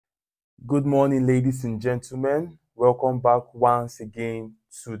Good morning, ladies and gentlemen. Welcome back once again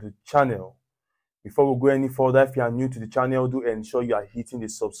to the channel. Before we go any further, if you are new to the channel, do ensure you are hitting the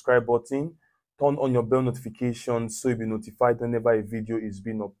subscribe button. Turn on your bell notifications so you'll be notified whenever a video is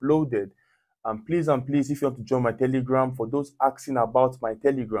being uploaded. And please, if you want to join my Telegram, for those asking about my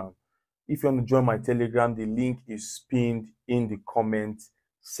Telegram, if you want to join my Telegram, the link is pinned in the comment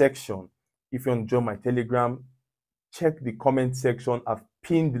section. If you want to join my Telegram, check the comment section. I've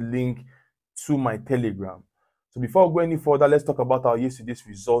pinned the link to my Telegram. So before we go any further, let's talk about our yesterday's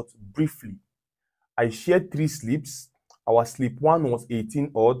result briefly. I shared 3 slips. Our slip 1 was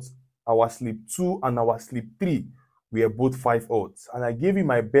 18 odds. Our slip 2 and our slip 3 were both 5 odds. And I gave you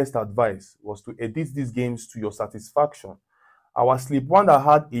my best advice was to edit these games to your satisfaction. Our slip 1 that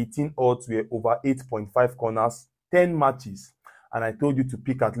had 18 odds were over 8.5 corners, 10 matches. And I told you to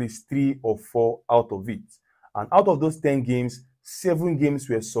pick at least 3 or 4 out of it. And out of those 10 games, 7 games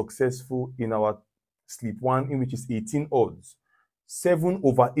were successful in our slip 1, in which is 18 odds. 7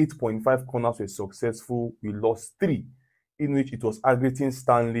 over 8.5 corners were successful. We lost 3, in which it was Accrington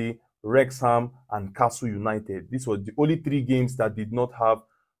Stanley, Wrexham, and Castle United. These were the only 3 games that did not have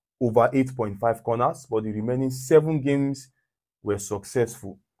over 8.5 corners, but the remaining 7 games were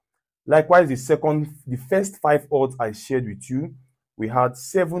successful. Likewise, the first 5 odds I shared with you, we had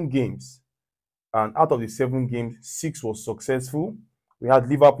 7 games. And out of the 7 games, 6 was successful. We had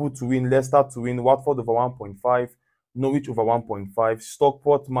Liverpool to win, Leicester to win, Watford over 1.5, Norwich over 1.5,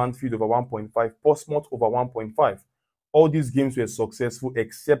 Stockport, Mansfield over 1.5, Portsmouth over 1.5. All these games were successful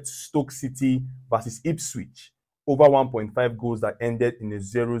except Stoke City versus Ipswich over 1.5 goals that ended in a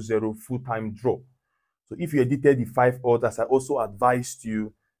 0-0 full-time draw. So if you edited the 5 odds, as I also advised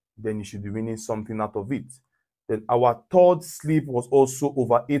you, then you should be winning something out of it. Then our third slip was also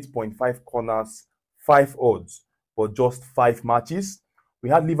over 8.5 corners, 5 odds, but just 5 matches. We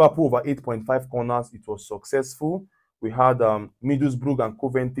had Liverpool over 8.5 corners. It was successful. We had Middlesbrough and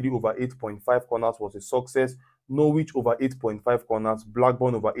Coventry over 8.5 corners was a success. Norwich over 8.5 corners.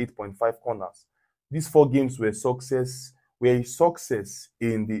 Blackburn over 8.5 corners. These 4 games were a success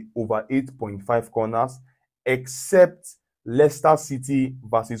in the over 8.5 corners, except Leicester City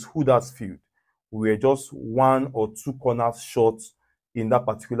versus Huddersfield. We were just 1 or 2 corners short in that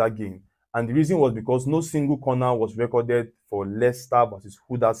particular game. And the reason was because no single corner was recorded for Leicester versus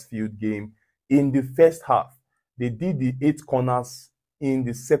Huddersfield game in the first half. They did the 8 corners in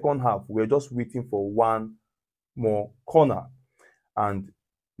the second half. We were just waiting for 1 more corner. And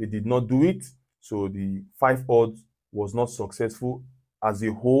they did not do it. So the 5 odds was not successful as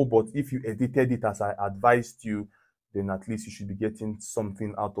a whole. But if you edited it as I advised you, then at least you should be getting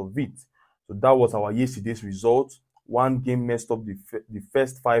something out of it. So that was our yesterday's result. 1 game messed up the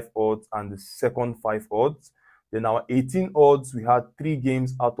first 5 odds and the second 5 odds. Then our 18 odds, we had 3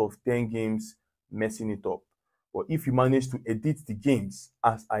 games out of 10 games messing it up. But if you manage to edit the games,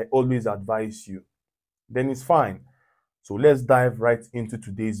 as I always advise you, then it's fine. So let's dive right into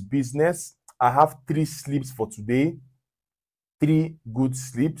today's business. I have 3 slips for today, 3 good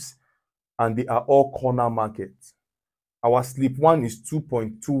slips, and they are all corner markets. Our slip 1 is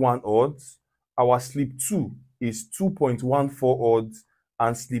 2.21 odds. Our slip 2 is 2.14 odds.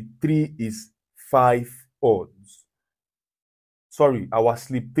 And slip 3 is 5 odds. Sorry, our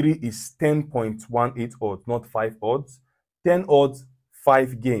slip 3 is 10.18 odds, not 5 odds. 10 odds,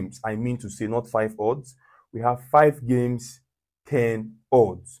 5 games. I mean to say not 5 odds. We have 5 games, 10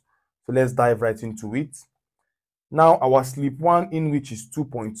 odds. So let's dive right into it. Now, our slip 1, in which is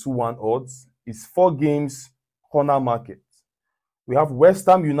 2.21 odds, is 4 games, corner market. We have West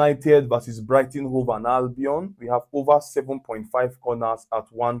Ham United versus Brighton Hove and Albion. We have over 7.5 corners at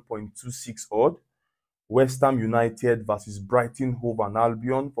 1.26 odd. West Ham United versus Brighton Hove and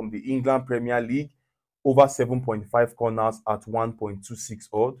Albion from the England Premier League. Over 7.5 corners at 1.26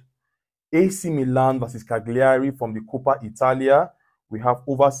 odd. AC Milan versus Cagliari from the Coppa Italia. We have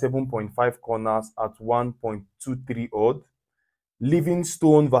over 7.5 corners at 1.23 odd.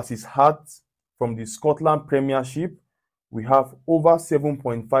 Livingston versus Hearts from the Scotland Premiership. We have over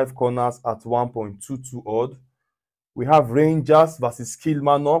 7.5 corners at 1.22 odd. We have Rangers versus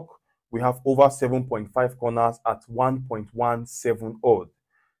Kilmarnock. We have over 7.5 corners at 1.17 odd.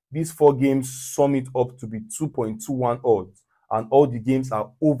 These 4 games sum it up to be 2.21 odds. And all the games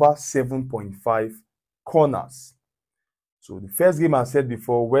are over 7.5 corners. So the first game I said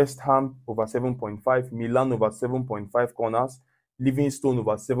before, West Ham over 7.5, Milan over 7.5 corners, Livingston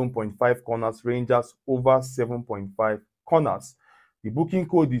over 7.5 corners, Rangers over 7.5 corners. The booking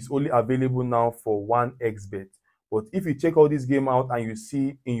code is only available now for 1xbet. But if you check all this game out and you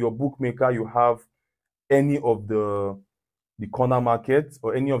see in your bookmaker you have any of the the corner market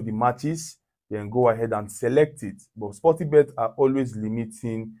or any of the matches, then go ahead and select it. But Sportybet are always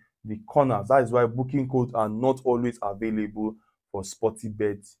limiting the corners. That is why booking codes are not always available for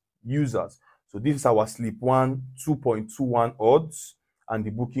Sportybet users. So this is our slip 1 2.21 odds, and the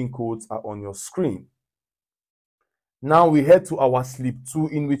booking codes are on your screen. Now we head to our slip 2,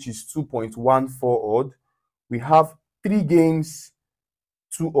 in which is 2.14 odd. We have 3 games,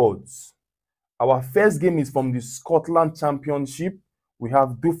 2 odds. Our first game is from the Scotland Championship. We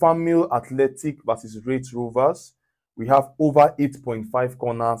have Dunfermline Athletic versus Raith Rovers. We have over 8.5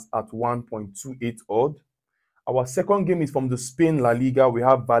 corners at 1.28 odd. Our second game is from the Spain La Liga. We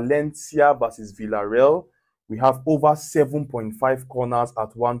have Valencia versus Villarreal. We have over 7.5 corners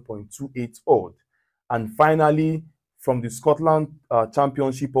at 1.28 odd. And finally, from the Scotland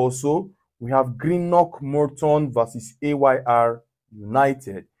Championship also, we have Greenock Morton versus AYR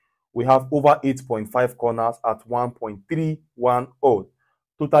United. We have over 8.5 corners at 1.31 odd.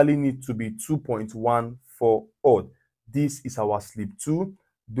 Totally need to be 2.14 odd. This is our slip 2.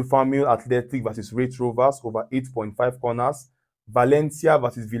 Dunfermline Athletic versus Raith Rovers over 8.5 corners. Valencia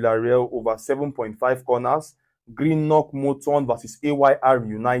versus Villarreal over 7.5 corners. Greenock Morton versus AYR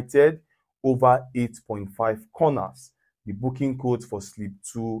United over 8.5 corners. The booking code for slip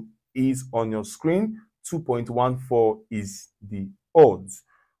 2 is on your screen. 2.14 is the odds.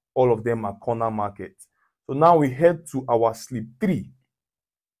 All of them are corner market. So now we head to our slip 3,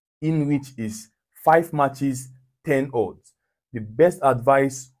 in which is 5 matches, 10 odds. The best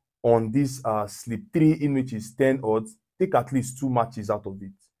advice on this slip 3, in which is 10 odds, take at least 2 matches out of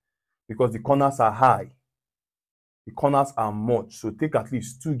it, because the corners are high. The corners are much, so take at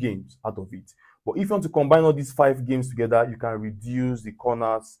least 2 games out of it. But if you want to combine all these 5 games together, you can reduce the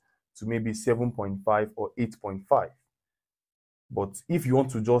corners to maybe 7.5 or 8.5. But if you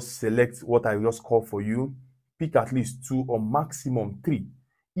want to just select what I just call for you, pick at least 2 or maximum 3.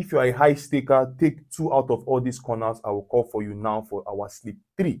 If you are a high staker, take 2 out of all these corners I will call for you now for our slip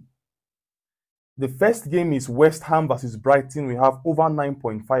 3. The first game is West Ham versus Brighton. We have over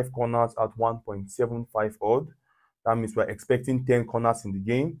 9.5 corners at 1.75 odd. That means we're expecting 10 corners in the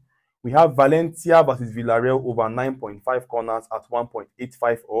game. We have Valencia versus Villarreal over 9.5 corners at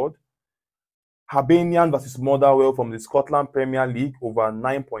 1.85 odd. Hibernian versus Motherwell from the Scotland Premier League over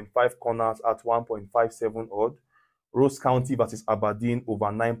 9.5 corners at 1.57 odd. Ross County versus Aberdeen over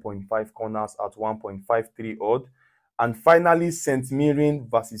 9.5 corners at 1.53 odd. And finally, St Mirren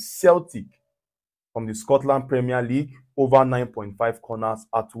versus Celtic from the Scotland Premier League over 9.5 corners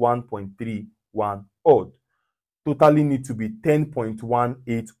at 1.31 odd. Totally need to be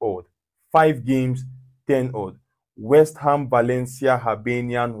 10.18 odd. 5 games, 10 odd. West Ham, Valencia,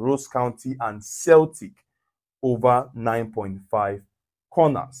 Hibernian, Ross County, and Celtic over 9.5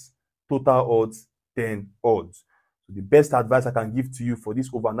 corners. Total odds, 10 odds. So the best advice I can give to you for this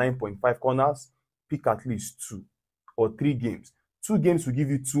over 9.5 corners, pick at least 2 or 3 games. 2 games will give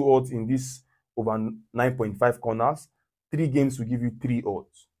you 2 odds in this over 9.5 corners. 3 games will give you 3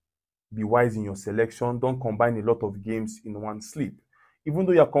 odds. Be wise in your selection. Don't combine a lot of games in one slip. Even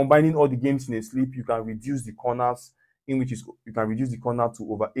though you are combining all the games in a slip, you can reduce the corners, in which is you can reduce the corner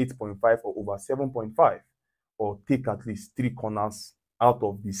to over 8.5 or over 7.5, or take at least 3 corners out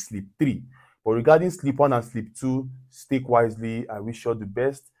of the slip 3. But regarding slip 1 and slip 2, stake wisely. I wish you the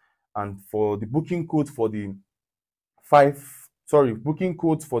best. And for the booking code for the booking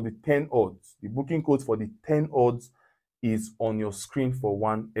codes for the 10 odds. The booking codes for the 10 odds is on your screen for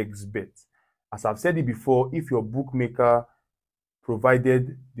 1xbet. As I've said it before, if your bookmaker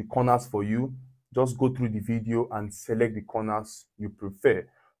provided the corners for you, just go through the video and select the corners you prefer.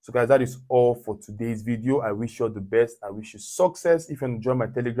 So guys, that is all for today's video. I wish you all the best. I wish you success. If you enjoy my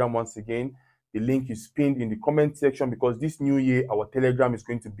Telegram, once again, the link is pinned in the comment section, because this new year, our Telegram is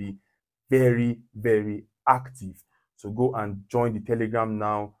going to be very, very active. So go and join the Telegram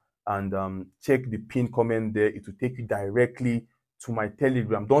now and check the pinned comment there. It will take you directly to my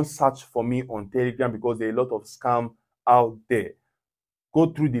Telegram. Don't search for me on Telegram, because there are a lot of scam out there. Go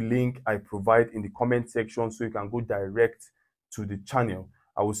through the link I provide in the comment section so you can go direct to the channel.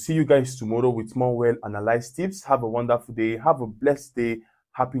 I will see you guys tomorrow with more well-analyzed tips. Have a wonderful day. Have a blessed day.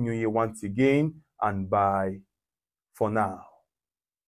 Happy New Year once again, and bye for now.